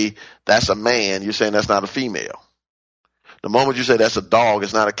say that's a man, you're saying that's not a female. The moment you say that's a dog,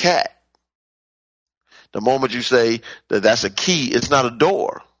 it's not a cat. The moment you say that that's a key, it's not a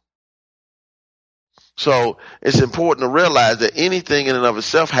door. So it's important to realize that anything in and of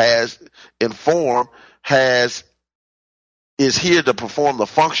itself has, in form, is here to perform the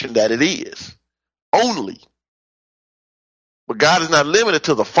function that it is. Only. But God is not limited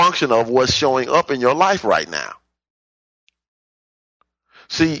to the function of what's showing up in your life right now.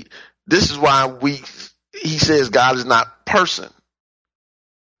 See, this is why he says God is not person.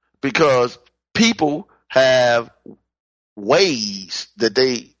 Because people have ways that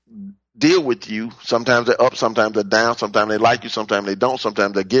they deal with you. Sometimes they're up, sometimes they're down, sometimes they like you, sometimes they don't,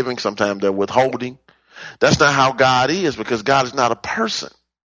 sometimes they're giving, sometimes they're withholding. That's not how God is, because God is not a person.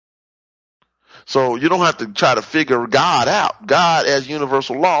 So you don't have to try to figure God out. God, as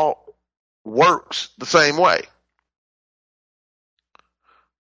universal law, works the same way.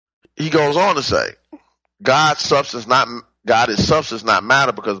 He goes on to say, God is substance, not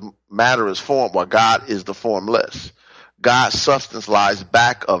matter, because matter is form, while God is the formless. God's substance lies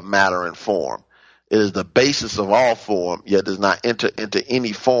back of matter and form. It is the basis of all form, yet does not enter into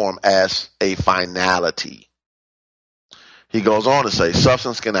any form as a finality. He goes on to say,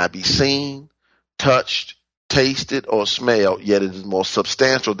 substance cannot be seen, touched, tasted, or smelled, yet it is more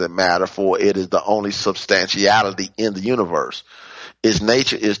substantial than matter, for it is the only substantiality in the universe. Its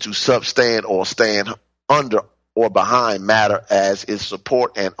nature is to substand or stand under or behind matter as its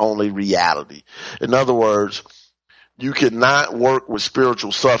support and only reality. In other words, you cannot work with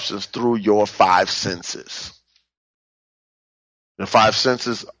spiritual substance through your five senses. The five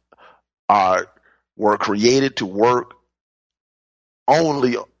senses were created to work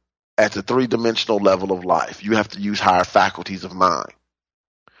only at the three-dimensional level of life. You have to use higher faculties of mind.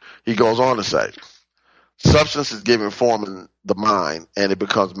 He goes on to say, substance is given form in the mind, and it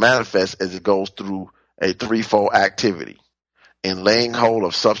becomes manifest as it goes through a threefold activity. In laying hold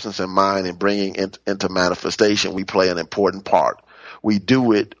of substance and mind and bringing it into manifestation, we play an important part. We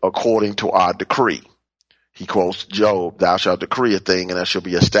do it according to our decree. He quotes Job, thou shalt decree a thing and it shall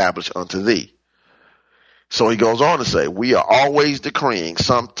be established unto thee. So he goes on to say, we are always decreeing,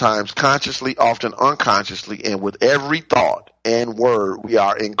 sometimes consciously, often unconsciously, and with every thought and word, we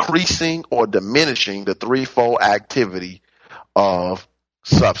are increasing or diminishing the threefold activity of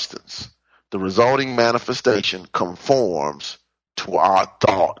substance. The resulting manifestation conforms to our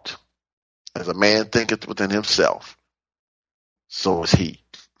thought. As a man thinketh within himself, so is he.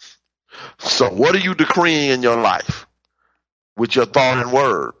 So what are you decreeing in your life with your thought and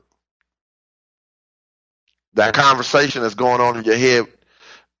word? That conversation that's going on in your head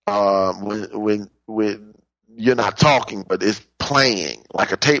when you're not talking, but it's playing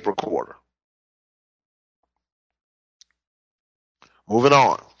like a tape recorder. Moving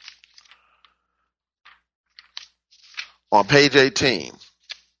on. On page 18,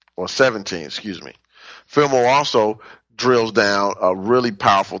 or 17, excuse me, Fillmore also drills down a really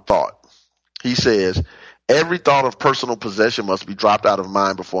powerful thought. He says, every thought of personal possession must be dropped out of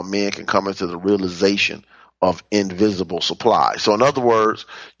mind before men can come into the realization of invisible supply. So in other words,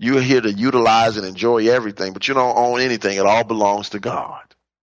 you're here to utilize and enjoy everything, but you don't own anything. It all belongs to God.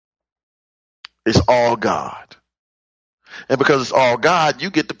 It's all God. And because it's all God, you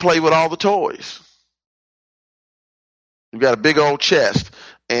get to play with all the toys. You got a big old chest,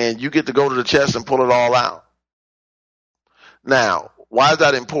 and you get to go to the chest and pull it all out. Now, why is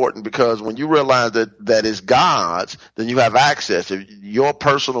that important? Because when you realize that it's God's, then you have access. If your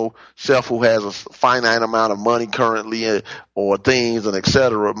personal self, who has a finite amount of money currently or things and et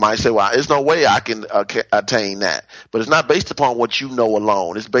cetera, might say, well, there's no way I can attain that. But it's not based upon what you know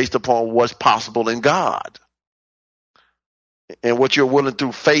alone. It's based upon what's possible in God and what you're willing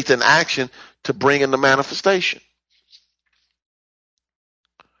through faith and action to bring into manifestation.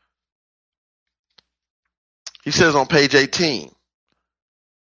 He says on page 18,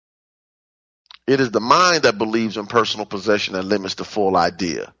 it is the mind that believes in personal possession and limits the full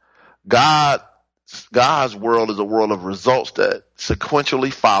idea. God's world is a world of results that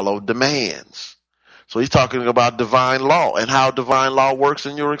sequentially follow demands. So he's talking about divine law and how divine law works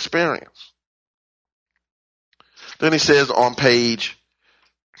in your experience. Then he says on page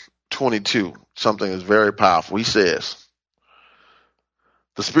 22, something that's very powerful. He says,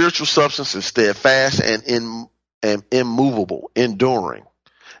 the spiritual substance is steadfast and immovable, enduring.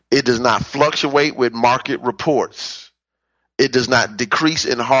 It does not fluctuate with market reports. It does not decrease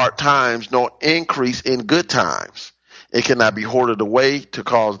in hard times nor increase in good times. It cannot be hoarded away to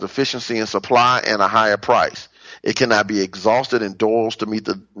cause deficiency in supply and a higher price. It cannot be exhausted in doors to meet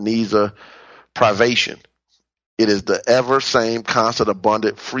the needs of privation. It is the ever same, constant,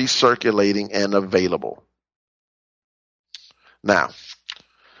 abundant, free circulating, and available. Now,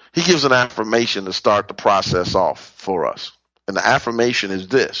 he gives an affirmation to start the process off for us. And the affirmation is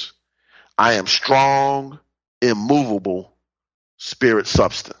this: I am strong, immovable spirit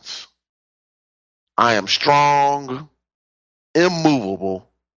substance. I am strong, immovable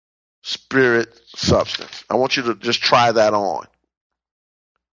spirit substance. I want you to just try that on.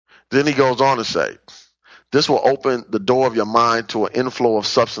 Then he goes on to say, this will open the door of your mind to an inflow of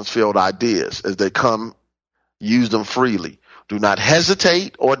substance-filled ideas. As they come, use them freely. Do not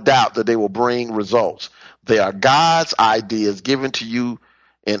hesitate or doubt that they will bring results. They are God's ideas given to you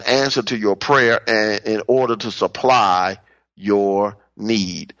in answer to your prayer and in order to supply your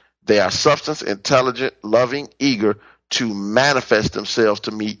need. They are substance, intelligent, loving, eager to manifest themselves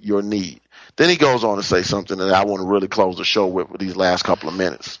to meet your need. Then he goes on to say something that I want to really close the show with these last couple of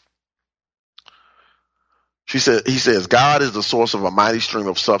minutes. He says, God is the source of a mighty stream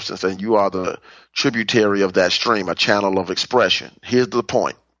of substance, and you are the tributary of that stream, a channel of expression. Here's the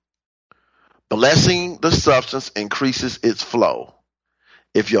point. Blessing the substance increases its flow.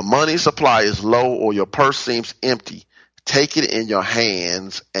 If your money supply is low or your purse seems empty, take it in your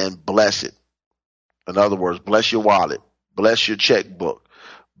hands and bless it. In other words, bless your wallet, bless your checkbook,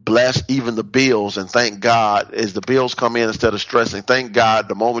 bless even the bills, and thank God as the bills come in instead of stressing. Thank God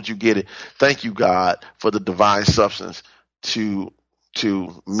the moment you get it. Thank you, God, for the divine substance to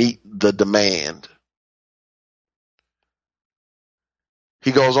meet the demand.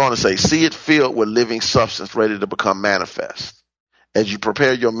 He goes on to say, see it filled with living substance ready to become manifest. As you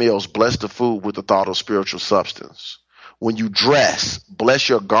prepare your meals, bless the food with the thought of spiritual substance. When you dress, bless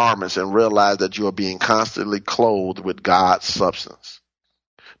your garments and realize that you are being constantly clothed with God's substance.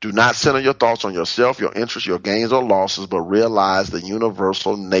 Do not center your thoughts on yourself, your interests, your gains or losses, but realize the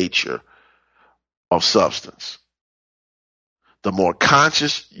universal nature of substance. The more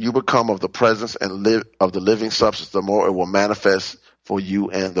conscious you become of the presence and of the living substance, the more it will manifest for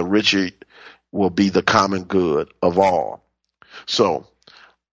you, and the richer will be the common good of all. So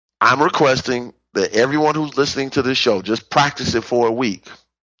I'm requesting that everyone who's listening to this show, just practice it for a week.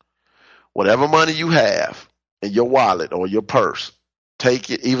 Whatever money you have in your wallet or your purse,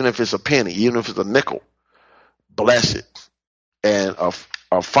 take it, even if it's a penny, even if it's a nickel, bless it and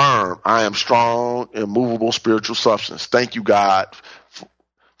affirm, I am strong, immovable spiritual substance. Thank you, God,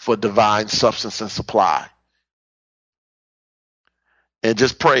 for divine substance and supply. And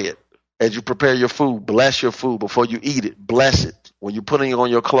just pray it. As you prepare your food, bless your food. Before you eat it, bless it. When you're putting it on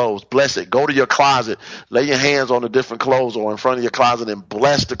your clothes, bless it. Go to your closet, lay your hands on the different clothes or in front of your closet and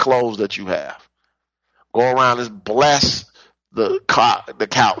bless the clothes that you have. Go around and bless the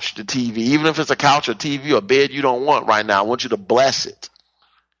couch, the TV. Even if it's a couch or TV or bed you don't want right now, I want you to bless it.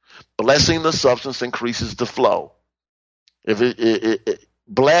 Blessing the substance increases the flow.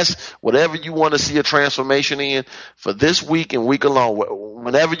 Bless whatever you want to see a transformation in for this week and week alone.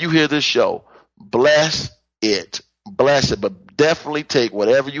 Whenever you hear this show, bless it. Bless it. But definitely take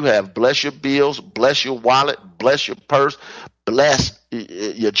whatever you have. Bless your bills. Bless your wallet. Bless your purse. Bless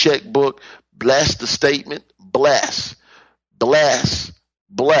your checkbook. Bless the statement. Bless. Bless.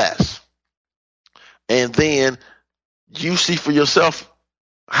 Bless. And then you see for yourself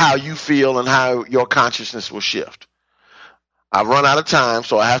how you feel and how your consciousness will shift. I've run out of time,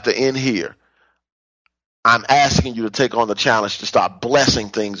 so I have to end here. I'm asking you to take on the challenge to start blessing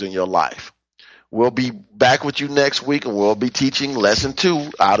things in your life. We'll be back with you next week, and we'll be teaching lesson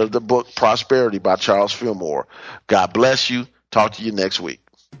 2 out of the book Prosperity by Charles Fillmore. God bless you. Talk to you next week.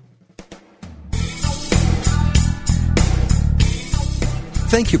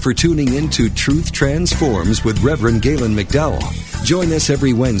 Thank you for tuning in to Truth Transforms with Reverend Galen McDowell. Join us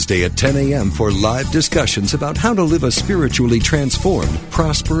every Wednesday at 10 a.m. for live discussions about how to live a spiritually transformed,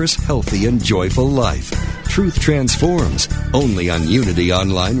 prosperous, healthy, and joyful life. Truth Transforms, only on Unity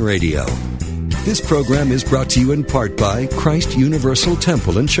Online Radio. This program is brought to you in part by Christ Universal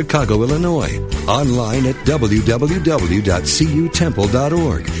Temple in Chicago, Illinois. Online at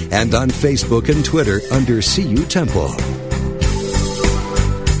www.cutemple.org and on Facebook and Twitter under CU Temple.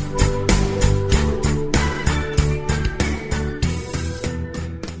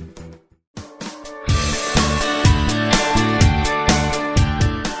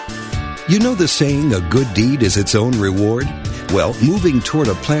 You know the saying, a good deed is its own reward? Well, moving toward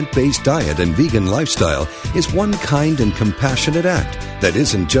a plant-based diet and vegan lifestyle is one kind and compassionate act that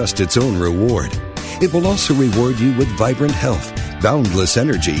isn't just its own reward. It will also reward you with vibrant health, boundless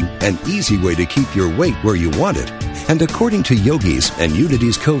energy, an easy way to keep your weight where you want it. And according to yogis and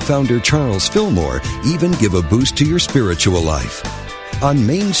Unity's co-founder Charles Fillmore, even give a boost to your spiritual life. On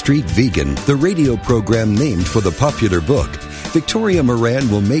Main Street Vegan, the radio program named for the popular book, Victoria Moran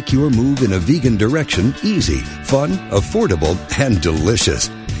will make your move in a vegan direction easy, fun, affordable, and delicious.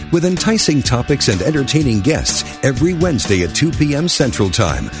 With enticing topics and entertaining guests every Wednesday at 2 p.m. Central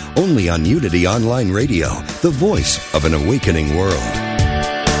Time, only on Unity Online Radio, the voice of an awakening world.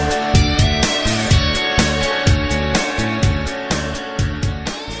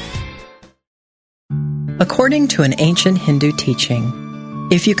 According to an ancient Hindu teaching,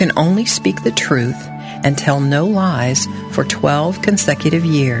 if you can only speak the truth and tell no lies for 12 consecutive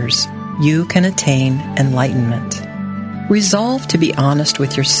years, you can attain enlightenment. Resolve to be honest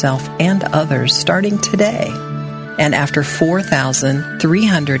with yourself and others starting today. And after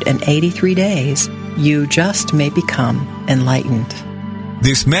 4,383 days, you just may become enlightened.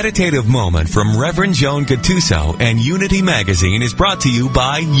 This meditative moment from Reverend Joan Gattuso and Unity Magazine is brought to you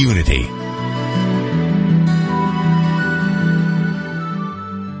by Unity.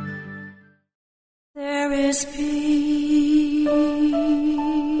 There is peace.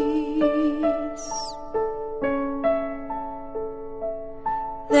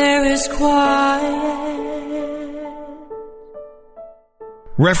 There is quiet.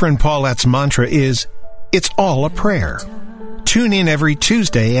 Reverend Paulette's mantra is, "It's all a prayer." Tune in every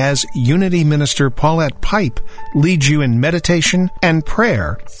Tuesday as Unity Minister Paulette Pipe leads you in meditation and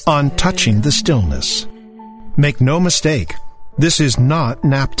prayer on Touching the Stillness. Make no mistake, this is not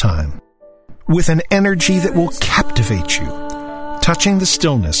nap time. With an energy that will captivate you, Touching the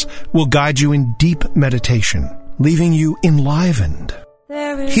Stillness will guide you in deep meditation, leaving you enlivened.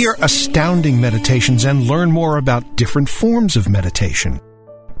 Hear astounding meditations and learn more about different forms of meditation.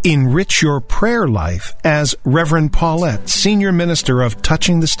 Enrich your prayer life as Reverend Paulette, Senior Minister of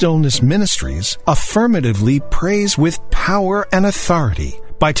Touching the Stillness Ministries, affirmatively prays with power and authority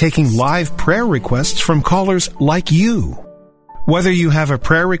by taking live prayer requests from callers like you. Whether you have a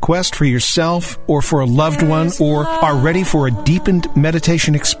prayer request for yourself or for a loved one or are ready for a deepened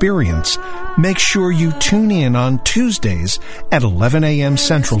meditation experience, make sure you tune in on Tuesdays at 11 a.m.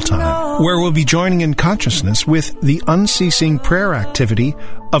 Central Time, where we'll be joining in consciousness with the unceasing prayer activity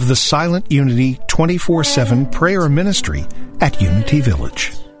of the Silent Unity 24/7 prayer ministry at Unity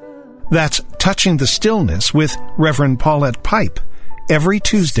Village. That's Touching the Stillness with Reverend Paulette Pipe every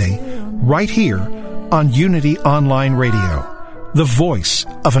Tuesday right here on Unity Online Radio, the voice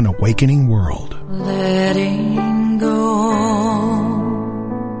of an awakening world. Letting go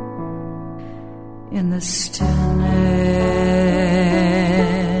in the stillness.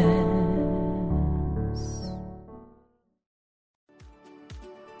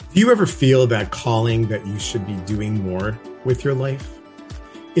 Do you ever feel that calling that you should be doing more with your life?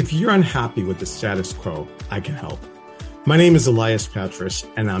 If you're unhappy with the status quo, I can help. My name is Elias Patras,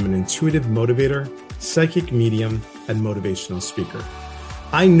 and I'm an intuitive motivator, psychic medium, and motivational speaker.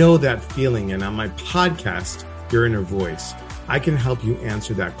 I know that feeling, and on my podcast, your inner voice, I can help you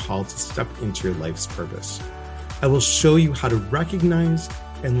answer that call to step into your life's purpose. I will show you how to recognize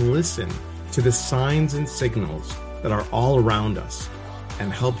and listen to the signs and signals that are all around us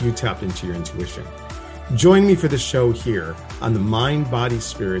and help you tap into your intuition. Join me for the show here on the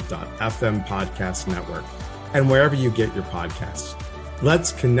mindbodyspirit.fm podcast network and wherever you get your podcasts.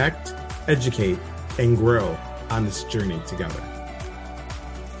 Let's connect, educate, and grow on this journey together.